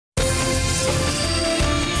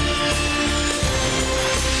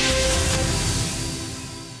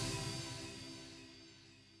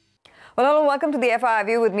Well, hello, welcome to the FII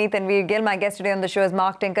View with me, Tanveer Gill. My guest today on the show is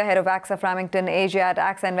Mark Tinker, head of AXA Framington Asia at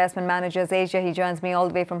AXA Investment Managers Asia. He joins me all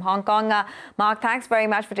the way from Hong Kong. Mark, thanks very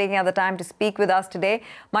much for taking out the time to speak with us today.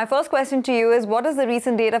 My first question to you is, what does the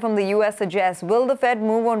recent data from the US suggest? Will the Fed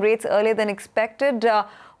move on rates earlier than expected?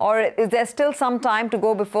 Or is there still some time to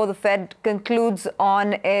go before the Fed concludes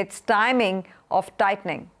on its timing of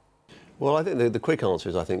tightening? Well, I think the quick answer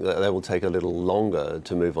is I think that they will take a little longer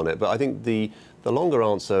to move on it. But I think the longer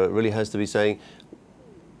answer really has to be saying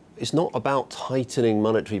it's not about tightening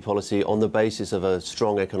monetary policy on the basis of a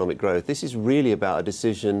strong economic growth. This is really about a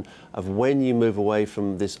decision of when you move away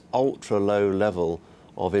from this ultra-low level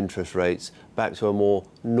of interest rates back to a more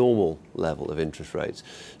normal level of interest rates.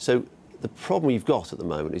 So the problem you've got at the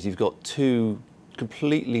moment is you've got two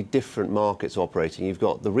completely different markets operating. You've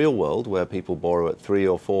got the real world where people borrow at 3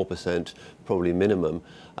 or 4% probably minimum,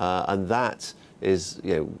 and that is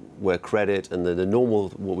where credit and the normal,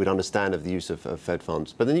 what we'd understand of the use of Fed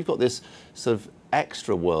funds. But then you've got this sort of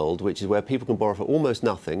extra world, which is where people can borrow for almost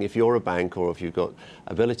nothing. If you're a bank or if you've got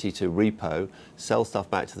ability to repo, sell stuff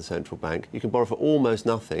back to the central bank, you can borrow for almost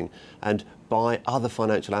nothing and buy other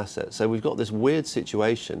financial assets. So we've got this weird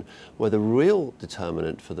situation where the real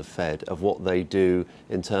determinant for the Fed of what they do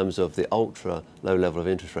in terms of the ultra low level of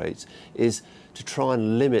interest rates is to try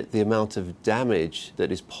and limit the amount of damage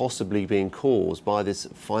that is possibly being caused by this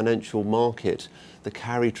financial market, the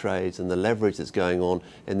carry trades and the leverage that's going on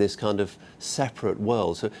in this kind of separate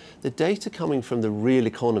world. So the data coming from the real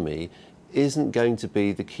economy isn't going to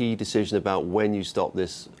be the key decision about when you stop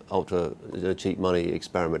this ultra cheap money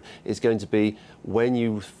experiment. It's going to be when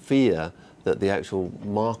you fear that the actual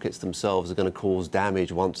markets themselves are going to cause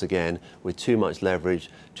damage once again with too much leverage,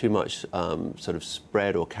 too much sort of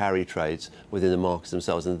spread or carry trades within the markets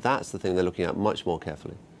themselves. And that's the thing they're looking at much more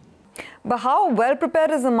carefully. But how well prepared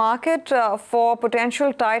is the market for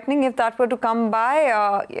potential tightening if that were to come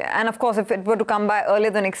by? And of course, if it were to come by earlier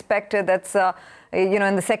than expected, that's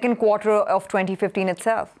in the second quarter of 2015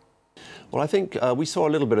 itself. Well, I think we saw a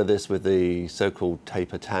little bit of this with the so-called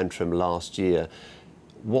taper tantrum last year.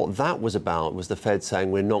 What that was about was the Fed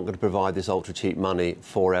saying we're not going to provide this ultra cheap money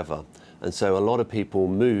forever. And so a lot of people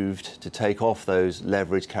moved to take off those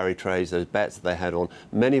leverage carry trades, those bets that they had on,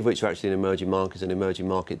 many of which are actually in emerging markets and emerging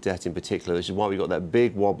market debt in particular, which is why we got that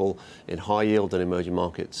big wobble in high yield and emerging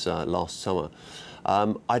markets last summer.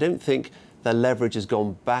 I don't think the leverage has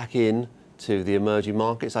gone back in to the emerging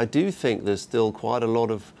markets. I do think there's still quite a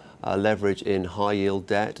lot of leverage in high yield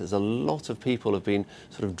debt. There's a lot of people have been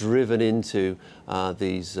sort of driven into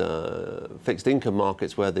these fixed income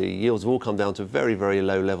markets where the yields have all come down to very, very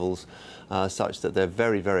low levels such that they're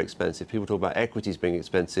very, very expensive. People talk about equities being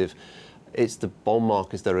expensive. It's the bond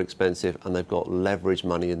markets that are expensive and they've got leverage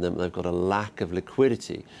money in them. They've got a lack of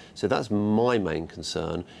liquidity. So that's my main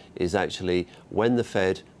concern, is actually when the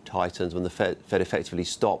Fed tightens, when the Fed effectively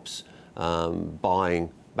stops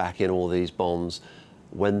buying back in all these bonds,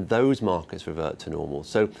 when those markets revert to normal.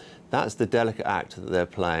 So that's the delicate act that they're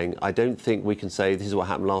playing. I don't think we can say this is what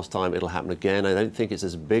happened last time, it'll happen again. I don't think it's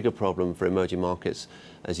as big a problem for emerging markets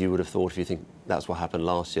as you would have thought if you think that's what happened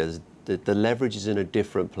last year. The leverage is in a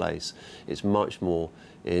different place. It's much more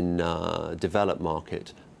in developed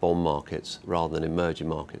market bond markets rather than emerging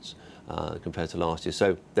markets compared to last year.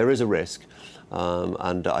 So there is a risk,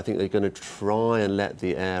 and I think they're going to try and let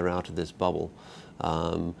the air out of this bubble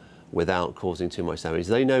without causing too much damage.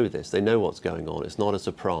 They know this. They know what's going on. It's not a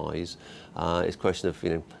surprise. It's a question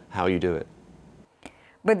of how you do it.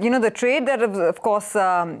 But the trade that is, of course,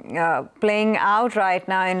 playing out right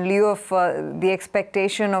now in lieu of the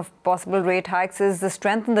expectation of possible rate hikes is the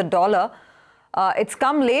strength in the dollar. It's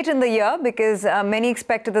come late in the year because many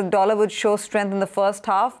expected that the dollar would show strength in the first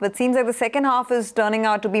half, but it seems like the second half is turning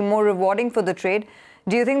out to be more rewarding for the trade.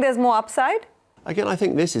 Do you think there's more upside? Again, I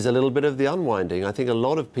think this is a little bit of the unwinding. I think a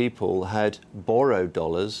lot of people had borrowed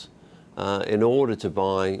dollars in order to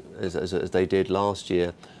buy, as they did last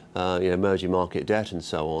year, emerging market debt and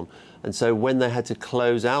so on. And so when they had to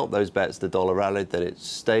close out those bets, the dollar rallied, then it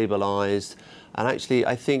stabilized. And actually,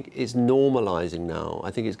 I think it's normalizing now. I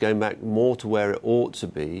think it's going back more to where it ought to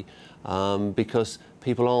be because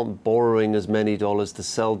people aren't borrowing as many dollars to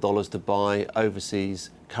sell dollars to buy overseas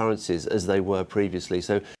currencies as they were previously.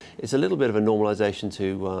 So it's a little bit of a normalization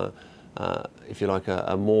to, if you like,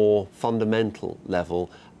 a more fundamental level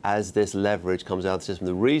as this leverage comes out of the system.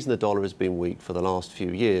 The reason the dollar has been weak for the last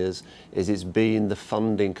few years is it's been the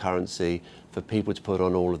funding currency for people to put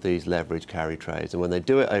on all of these leverage carry trades. And when they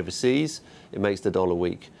do it overseas, it makes the dollar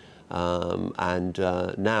weak.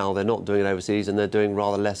 Now they're not doing it overseas and they're doing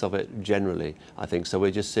rather less of it generally, I think. So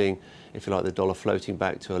we're just seeing, if you like, the dollar floating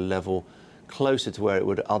back to a level closer to where it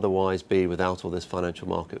would otherwise be without all this financial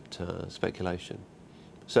market speculation.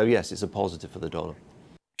 So yes, it's a positive for the dollar.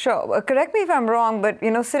 Sure. Correct me if I'm wrong, but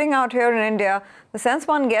sitting out here in India, the sense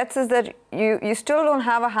one gets is that you still don't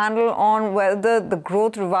have a handle on whether the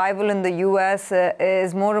growth revival in the US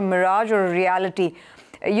is more a mirage or a reality.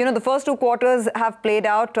 The first two quarters have played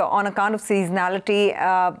out on account of seasonality,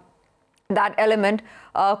 that element.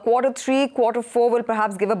 Quarter three, quarter four will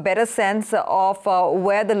perhaps give a better sense of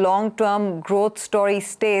where the long-term growth story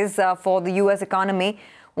stays for the US economy.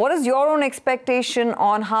 What is your own expectation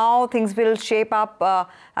on how things will shape up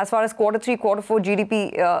as far as quarter three, quarter four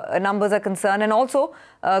GDP numbers are concerned, and also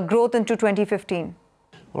growth into 2015?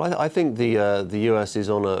 Well, I think the US is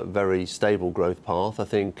on a very stable growth path. I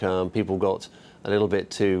think people got a little bit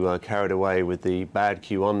too carried away with the bad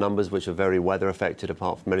Q1 numbers, which are very weather affected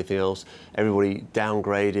apart from anything else. Everybody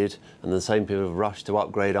downgraded, and the same people have rushed to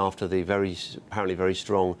upgrade after the apparently very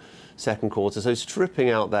strong second quarter. So stripping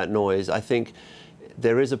out that noise, I think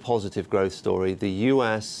there is a positive growth story. The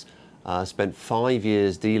US spent 5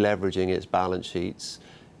 years deleveraging its balance sheets.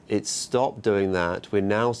 It's stopped doing that. We're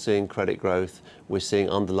now seeing credit growth. We're seeing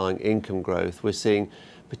underlying income growth. We're seeing,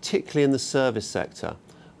 particularly in the service sector,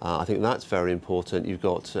 I think that's very important. You've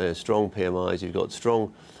got strong PMIs, you've got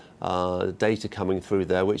strong data coming through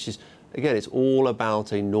there, which is, again, it's all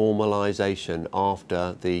about a normalization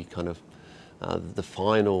after the kind of the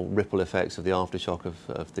final ripple effects of the aftershock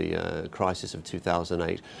of the crisis of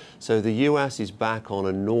 2008. So the US is back on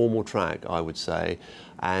a normal track, I would say.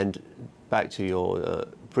 And back to your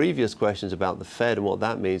previous questions about the Fed and what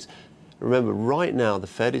that means, remember, right now, the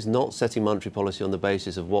Fed is not setting monetary policy on the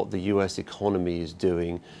basis of what the US economy is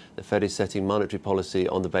doing. The Fed is setting monetary policy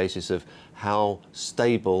on the basis of how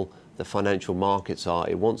stable the financial markets are.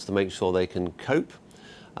 It wants to make sure they can cope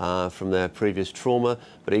from their previous trauma,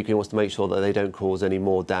 but equally wants to make sure that they don't cause any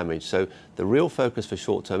more damage. So the real focus for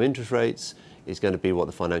short-term interest rates is going to be what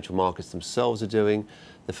the financial markets themselves are doing.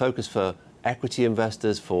 The focus for equity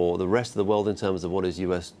investors, for the rest of the world in terms of what is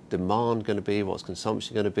US demand going to be, what's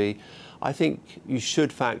consumption going to be, I think you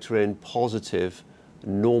should factor in positive,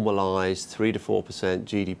 normalized 3 to 4%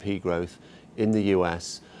 GDP growth in the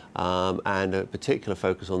US and a particular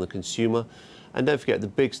focus on the consumer. And don't forget, the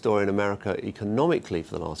big story in America economically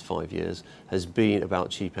for the last 5 years has been about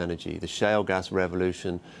cheap energy. The shale gas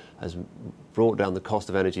revolution has brought down the cost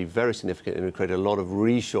of energy very significantly and created a lot of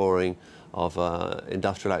reshoring of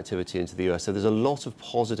industrial activity into the US. So there's a lot of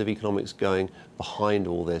positive economics going behind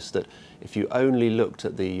all this that if you only looked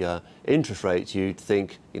at the interest rates, you'd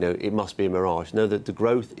think, it must be a mirage. No, that the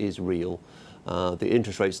growth is real. The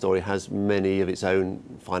interest rate story has many of its own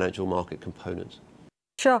financial market components.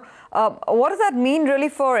 Sure. What does that mean really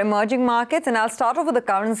for emerging markets? And I'll start off with the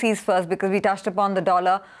currencies first because we touched upon the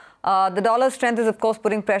dollar. The dollar strength is, of course,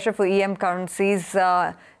 putting pressure for EM currencies. Is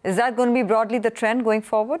that going to be broadly the trend going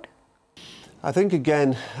forward? I think,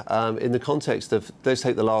 again, in the context of, let's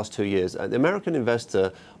take the last 2 years, the American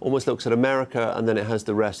investor almost looks at America and then it has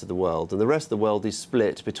the rest of the world. And the rest of the world is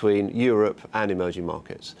split between Europe and emerging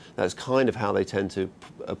markets. That's kind of how they tend to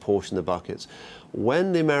apportion the buckets.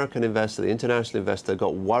 When the American investor, the international investor,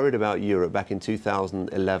 got worried about Europe back in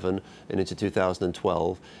 2011 and into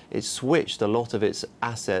 2012, it switched a lot of its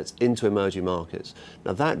assets into emerging markets.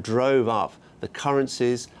 Now, that drove up the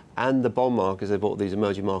currencies and the bond markets. They bought these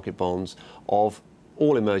emerging market bonds of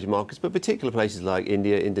all emerging markets, but particular places like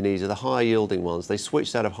India, Indonesia, the high-yielding ones. They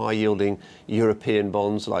switched out of high-yielding European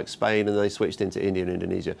bonds like Spain, and they switched into India and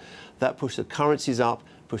Indonesia. That pushed the currencies up,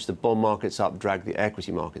 pushed the bond markets up, dragged the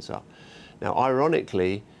equity markets up. Now,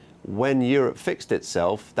 ironically, when Europe fixed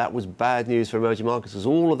itself, that was bad news for emerging markets because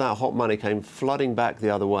all of that hot money came flooding back the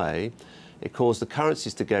other way. It caused the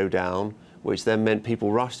currencies to go down, which then meant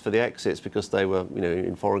people rushed for the exits because they were,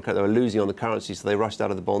 in foreign countries, they were losing on the currency, so they rushed out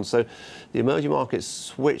of the bonds. So the emerging markets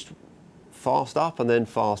switched fast up and then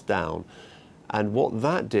fast down. And what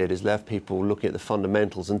that did is left people looking at the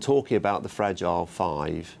fundamentals and talking about the fragile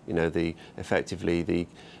five, effectively the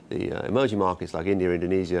emerging markets like India,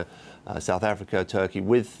 Indonesia, South Africa, Turkey,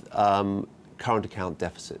 with current account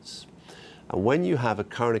deficits. And when you have a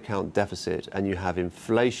current account deficit and you have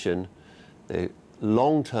inflation, the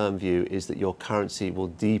long-term view is that your currency will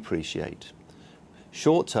depreciate.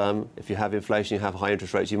 Short-term, if you have inflation, you have high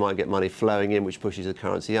interest rates, you might get money flowing in, which pushes the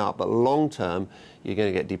currency up. But long-term, you're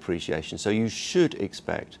going to get depreciation. So you should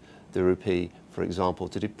expect the rupee, for example,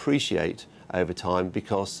 to depreciate over time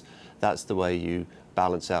because that's the way you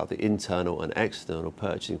balance out the internal and external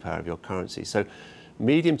purchasing power of your currency. So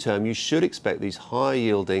medium-term, you should expect these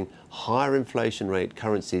higher-yielding, higher inflation rate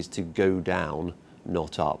currencies to go down,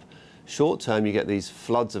 not up. Short term, you get these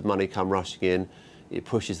floods of money come rushing in. it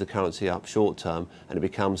pushes the currency up short term and it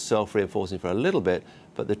becomes self-reinforcing for a little bit,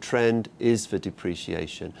 but the trend is for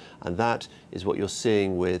depreciation. And that is what you're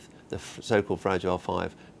seeing with the so-called fragile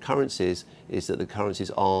five currencies, is that the currencies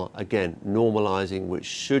are, again, normalizing, which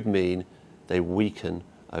should mean they weaken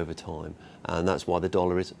over time. And that's why the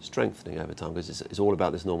dollar is strengthening over time, because it's all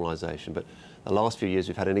about this normalization. But the last few years,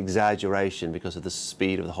 we've had an exaggeration because of the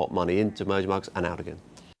speed of the hot money into emerging markets and out again.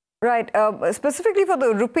 Right. Specifically for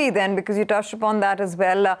the rupee then, because you touched upon that as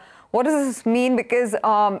well, what does this mean? Because,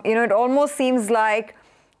 it almost seems like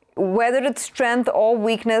whether it's strength or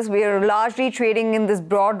weakness, we are largely trading in this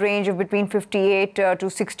broad range of between 58 to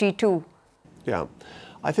 62. Yeah.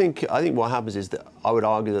 I think what happens is that I would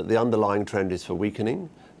argue that the underlying trend is for weakening,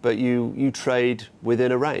 but you trade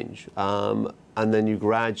within a range, and then you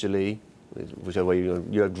gradually, whichever way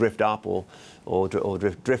you drift up or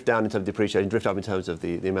drift down in terms of depreciation, drift up in terms of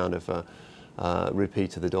the amount of rupee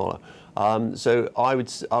to the dollar. So I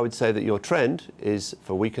would say that your trend is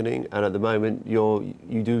for weakening, and at the moment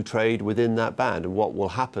you do trade within that band. And what will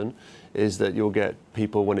happen is that you'll get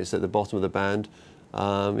people, when it's at the bottom of the band,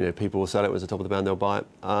 people will sell it when it's at the top of the band, they'll buy it.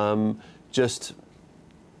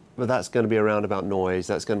 But that's going to be around about noise.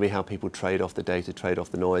 That's going to be how people trade off the data, trade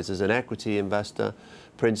off the noise. As an equity investor,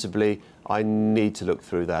 principally, I need to look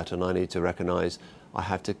through that, and I need to recognise I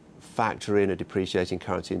have to factor in a depreciating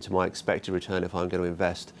currency into my expected return if I'm going to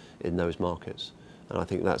invest in those markets. And I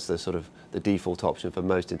think that's the default option for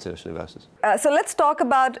most international investors. So let's talk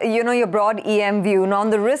about, your broad EM view. Now, on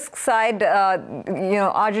the risk side,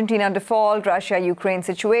 Argentina default, Russia-Ukraine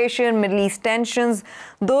situation, Middle East tensions,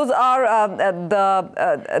 those are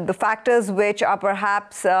the factors which are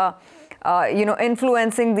perhaps,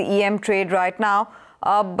 influencing the EM trade right now.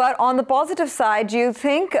 But on the positive side, do you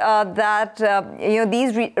think that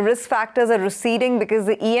these risk factors are receding because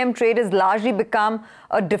the EM trade has largely become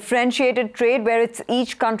a differentiated trade where it's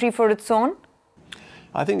each country for its own?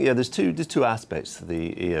 I think there's two aspects to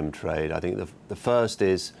the EM trade. I think the first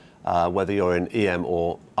is whether you're in EM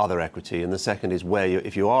or other equity, and the second is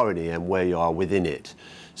if you are in EM, where you are within it.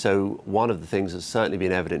 So one of the things that's certainly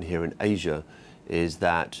been evident here in Asia is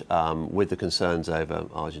that with the concerns over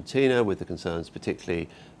Argentina, with the concerns particularly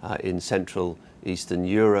in Central Eastern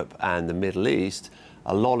Europe and the Middle East,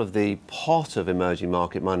 a lot of the pot of emerging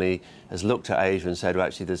market money has looked at Asia and said, well,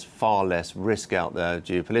 actually, there's far less risk out there,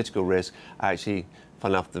 geopolitical risk. Actually,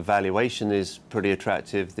 funnily enough, the valuation is pretty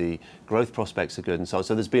attractive, the growth prospects are good, and so on.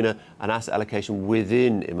 So there's been an asset allocation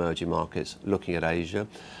within emerging markets looking at Asia.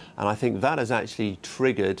 And I think that has actually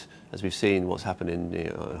triggered, as we've seen what's happened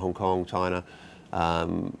in Hong Kong, China,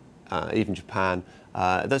 even Japan,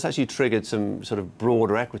 that's actually triggered some sort of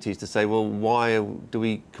broader equities to say, well, can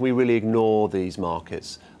we really ignore these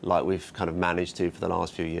markets like we've kind of managed to for the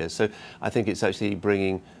last few years? So I think it's actually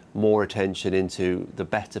bringing more attention into the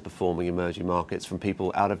better performing emerging markets from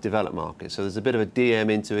people out of developed markets. So there's a bit of a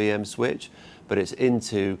DM into EM switch, but it's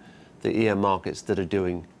into the EM markets that are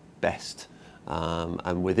doing best.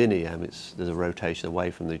 And within EM, there's a rotation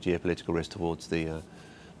away from the geopolitical risk towards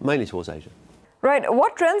mainly towards Asia. Right.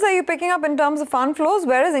 What trends are you picking up in terms of fund flows?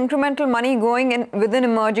 Where is incremental money going in within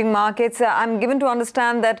emerging markets? I'm given to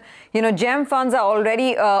understand that, GEM funds are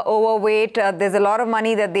already overweight. There's a lot of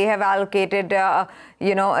money that they have allocated,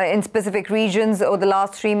 in specific regions over the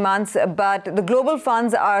last 3 months. But the global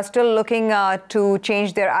funds are still looking to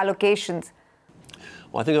change their allocations.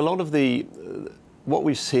 Well, I think a lot of what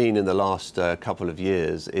we've seen in the last couple of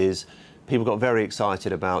years is people got very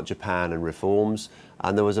excited about Japan and reforms,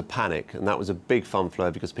 and there was a panic, and that was a big fund flow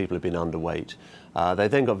because people had been underweight. They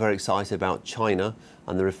then got very excited about China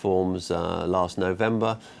and the reforms last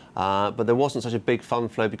November, but there wasn't such a big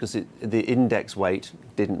fund flow because the index weight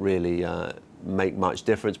didn't really make much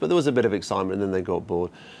difference, but there was a bit of excitement, and then they got bored.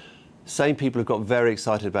 Same people have got very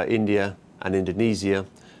excited about India and Indonesia.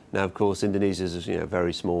 Now, of course, Indonesia is a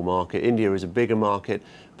very small market. India is a bigger market.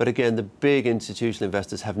 But again, the big institutional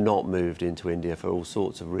investors have not moved into India for all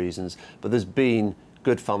sorts of reasons. But there's been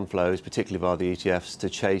good fund flows, particularly via the ETFs, to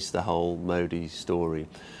chase the whole Modi story.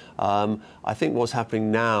 I think what's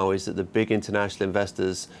happening now is that the big international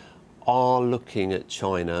investors are looking at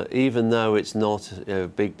China, even though it's not a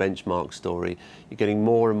big benchmark story. You're getting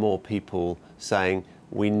more and more people saying,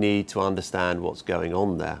 we need to understand what's going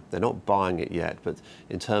on there. They're not buying it yet, but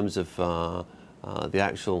in terms of the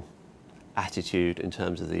actual attitude, in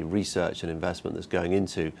terms of the research and investment that's going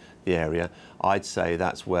into the area, I'd say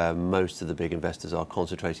that's where most of the big investors are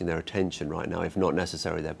concentrating their attention right now. If not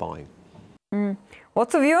necessarily, they're buying.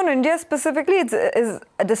 What's the view on India specifically?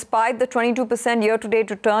 Despite the 22%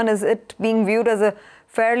 year-to-date return, is it being viewed as a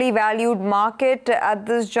fairly valued market at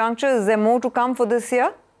this juncture? Is there more to come for this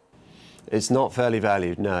year? It's not fairly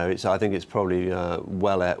valued, no. I think it's probably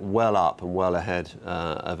well up and well ahead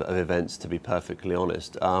of events, to be perfectly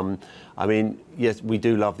honest. I mean, yes, we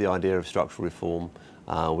do love the idea of structural reform.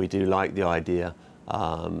 We do like the idea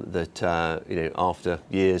that you know, after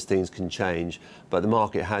years things can change, but the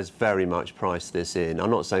market has very much priced this in.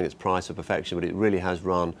 I'm not saying it's priced for perfection, but it really has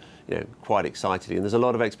run, you know, quite excitedly. And there's a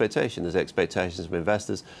lot of expectation. There's expectations from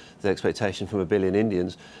investors, there's expectation from 1 billion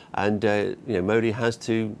Indians, and you know, Modi has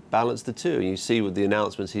to balance the two. And you see with the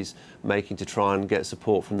announcements he's making to try and get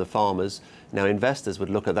support from the farmers. Now, investors would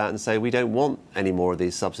look at that and say, we don't want any more of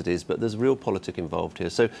these subsidies, but there's real politic involved here.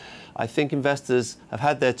 So I think investors have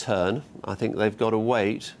had their turn. I think they've got to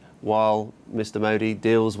wait while Mr. Modi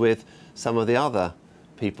deals with some of the other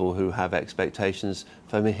people who have expectations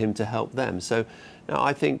for him to help them. So you know,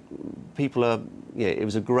 I think people are, yeah, it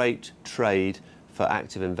was a great trade for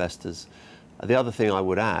active investors. The other thing I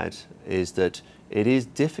would add is that it is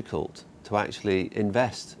difficult to actually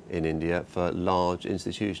invest in India for large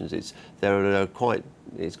institutions. It's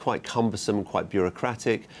quite cumbersome, quite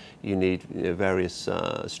bureaucratic. You need, you know, various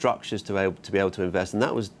structures to be able to invest, and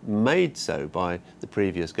that was made so by the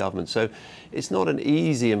previous government. So it's not an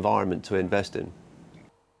easy environment to invest in.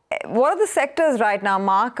 What are the sectors right now,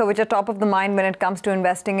 Mark, which are top of the mind when it comes to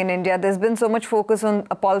investing in India? There's been so much focus on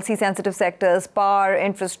policy-sensitive sectors, power,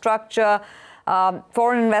 infrastructure.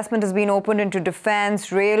 Foreign investment has been opened into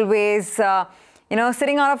defense, railways. You know,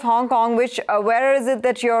 sitting out of Hong Kong, where is it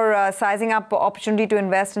that you're sizing up opportunity to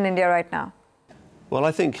invest in India right now? Well,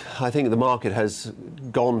 I think the market has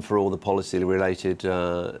gone for all the policy-related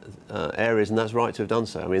areas, and that's right to have done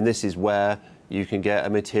so. I mean, this is where you can get a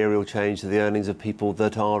material change to the earnings of people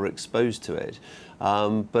that are exposed to it.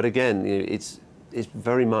 But again, you know, it's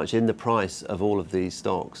very much in the price of all of these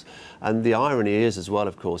stocks. And the irony is as well,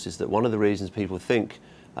 of course, is that one of the reasons people think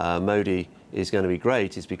Modi is going to be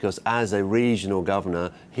great is because as a regional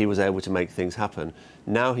governor, he was able to make things happen.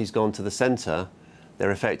 Now he's gone to the centre,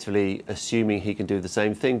 they're effectively assuming he can do the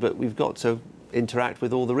same thing, but we've got to interact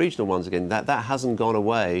with all the regional ones again. That hasn't gone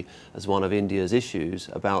away as one of India's issues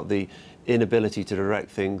about the inability to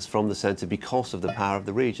direct things from the centre because of the power of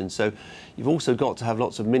the region. So you've also got to have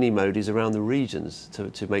lots of mini Modis around the regions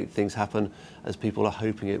to make things happen as people are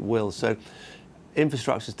hoping it will. So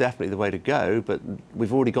infrastructure is definitely the way to go, but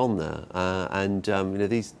we've already gone there. You know,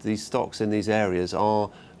 these stocks in these areas are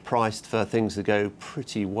priced for things that go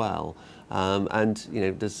pretty well. You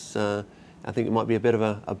know, there's I think it might be a bit of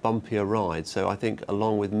a bumpier ride. So I think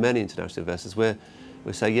along with many international investors, we're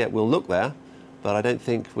saying, yeah, we'll look there, but I don't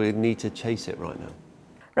think we need to chase it right now.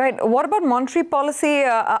 Right. What about monetary policy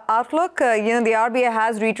outlook? You know, the RBI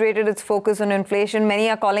has reiterated its focus on inflation. Many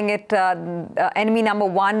are calling it enemy number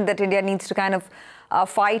one that India needs to kind of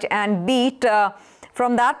fight and beat.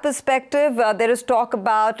 From that perspective, there is talk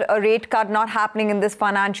about a rate cut not happening in this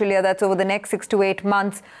financial year. That's over the next 6 to 8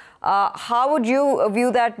 months. How would you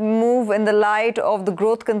view that move in the light of the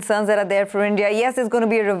growth concerns that are there for India? Yes, there's going to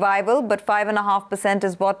be a revival, but 5.5%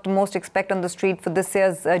 is what most expect on the street for this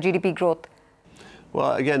year's GDP growth.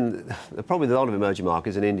 Well, again, the problem with a lot of emerging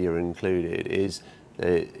markets, and India included, is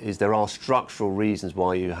there are structural reasons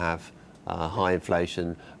why you have high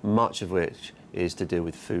inflation, much of which is to do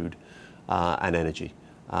with food and energy.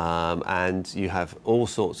 And you have all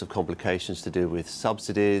sorts of complications to do with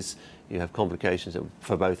subsidies. You have complications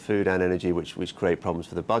for both food and energy, which create problems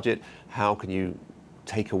for the budget. How can you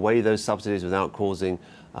take away those subsidies without causing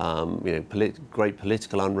you know, great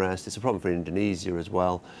political unrest? It's a problem for Indonesia as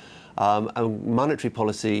well. And monetary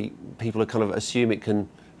policy, people are kind of assume it can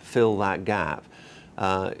fill that gap.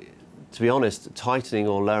 To be honest, tightening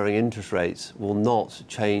or lowering interest rates will not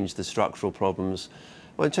change the structural problems.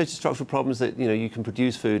 Well, it changes structural problems that, you know, you can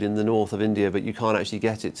produce food in the north of India, but you can't actually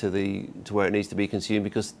get it to where it needs to be consumed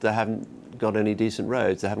because they haven't got any decent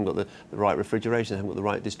roads, they haven't got the right refrigeration, they haven't got the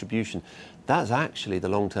right distribution. That's actually the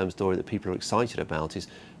long-term story that people are excited about, is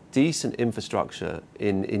decent infrastructure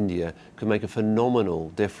in India could make a phenomenal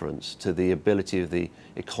difference to the ability of the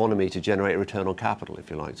economy to generate a return on capital,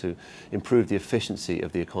 if you like, to improve the efficiency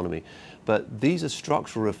of the economy. But these are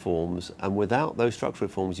structural reforms, and without those structural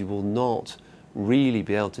reforms, you will not really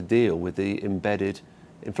be able to deal with the embedded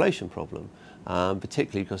inflation problem,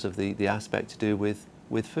 particularly because of the aspect to do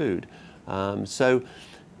with food. So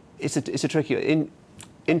it's a tricky.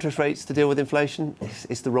 Interest rates to deal with inflation,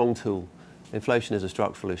 it's the wrong tool. Inflation is a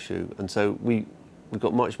structural issue, and so we've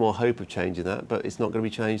got much more hope of changing that, but it's not going to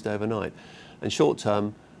be changed overnight. And short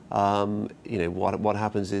term, you know, what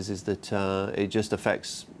happens is that it just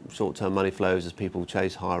affects short-term money flows as people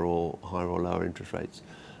chase higher or lower interest rates.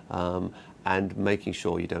 And making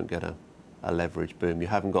sure you don't get a leverage boom. You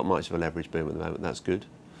haven't got much of a leverage boom at the moment, that's good.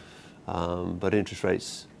 but interest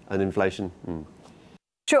rates and inflation.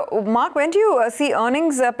 Sure. Mark, when do you see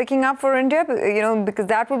earnings picking up for India? Because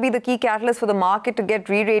that would be the key catalyst for the market to get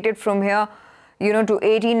re-rated from here, to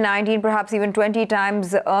 18, 19, perhaps even 20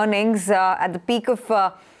 times earnings at the peak of,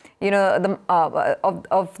 of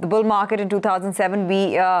the bull market in 2007.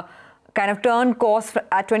 We kind of turned course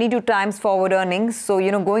at 22 times forward earnings. So,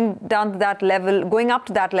 going down to that level, going up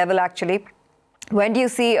to that level, actually, when do you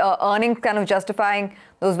see earnings kind of justifying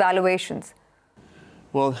those valuations?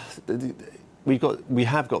 Well, we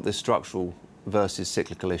have got this structural versus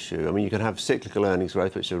cyclical issue. I mean, you can have cyclical earnings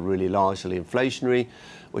growth, which are really largely inflationary,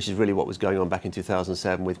 which is really what was going on back in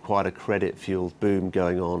 2007 with quite a credit-fueled boom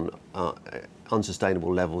going on,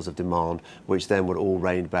 unsustainable levels of demand, which then would all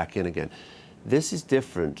rein back in again. This is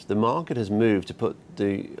different. The market has moved to put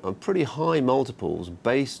on pretty high multiples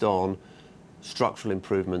based on structural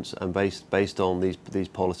improvements and based on these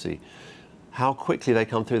policy. How quickly they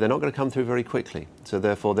come through, they're not going to come through very quickly. So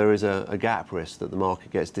therefore there is a gap risk that the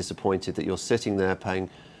market gets disappointed that you're sitting there paying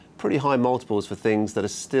pretty high multiples for things that are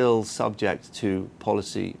still subject to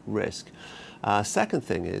policy risk. Second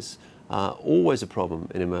thing is, always a problem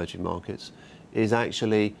in emerging markets, is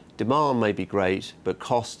actually demand may be great, but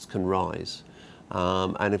costs can rise.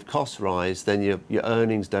 And if costs rise, then your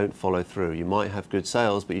earnings don't follow through. You might have good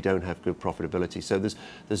sales, but you don't have good profitability. So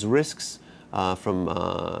there's risks from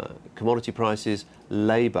commodity prices,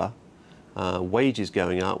 labour, wages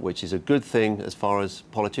going up, which is a good thing as far as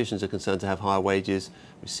politicians are concerned to have higher wages.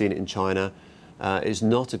 We've seen it in China. It's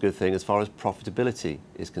not a good thing as far as profitability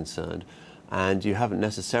is concerned. And you haven't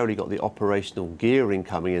necessarily got the operational gearing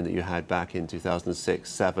coming in that you had back in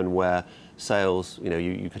 2006-07, where sales,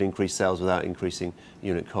 you could increase sales without increasing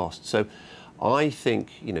unit costs. So I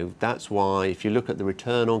think, that's why if you look at the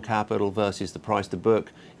return on capital versus the price to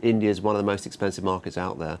book, India is one of the most expensive markets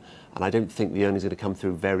out there. And I don't think the earnings are going to come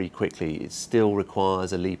through very quickly. It still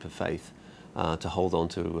requires a leap of faith to hold on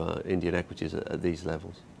to Indian equities at these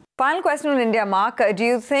levels. Final question on India, Mark. Do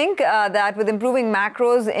you think that with improving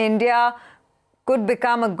macros, India could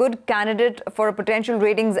become a good candidate for a potential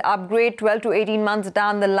ratings upgrade 12 to 18 months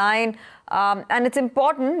down the line? And it's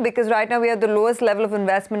important because right now we have the lowest level of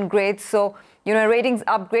investment grades. So, a ratings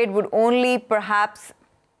upgrade would only perhaps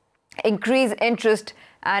increase interest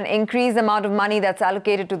and increase the amount of money that's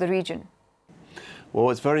allocated to the region. Well,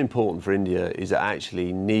 what's very important for India is it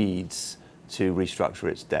actually needs to restructure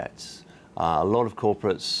its debts. A lot of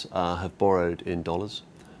corporates have borrowed in dollars,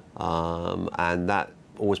 and that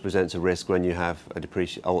always presents a risk when you have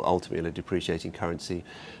ultimately a depreciating currency.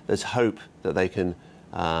 There's hope that they can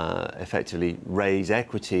effectively raise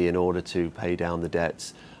equity in order to pay down the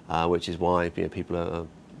debts, which is why people are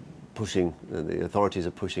pushing, the authorities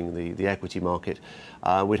are pushing the equity market.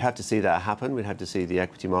 We'd have to see that happen. We'd have to see the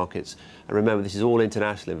equity markets. And remember, this is all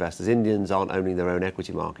international investors. Indians aren't owning their own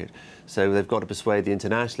equity market. So they've got to persuade the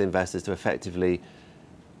international investors to effectively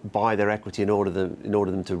buy their equity in order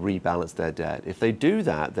them to rebalance their debt. If they do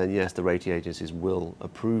that, then yes, the rating agencies will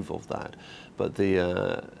approve of that. But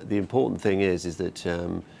the important thing is that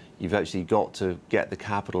you've actually got to get the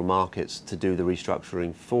capital markets to do the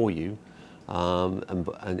restructuring for you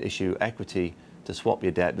and issue equity to swap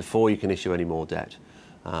your debt before you can issue any more debt.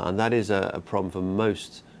 And that is a problem for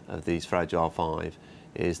most of these fragile five,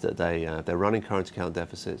 is that they're running current account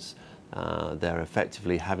deficits. They're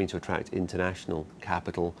effectively having to attract international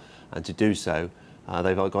capital, and to do so,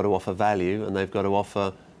 they've got to offer value and they've got to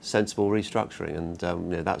offer sensible restructuring,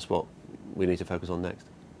 and that's what we need to focus on next.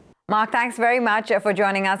 Mark, thanks very much for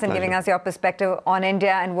joining us and giving us your perspective on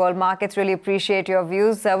India and world markets. Really appreciate your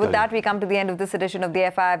views. With that, we come to the end of this edition of the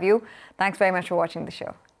FII View. Thanks very much for watching the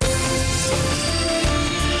show.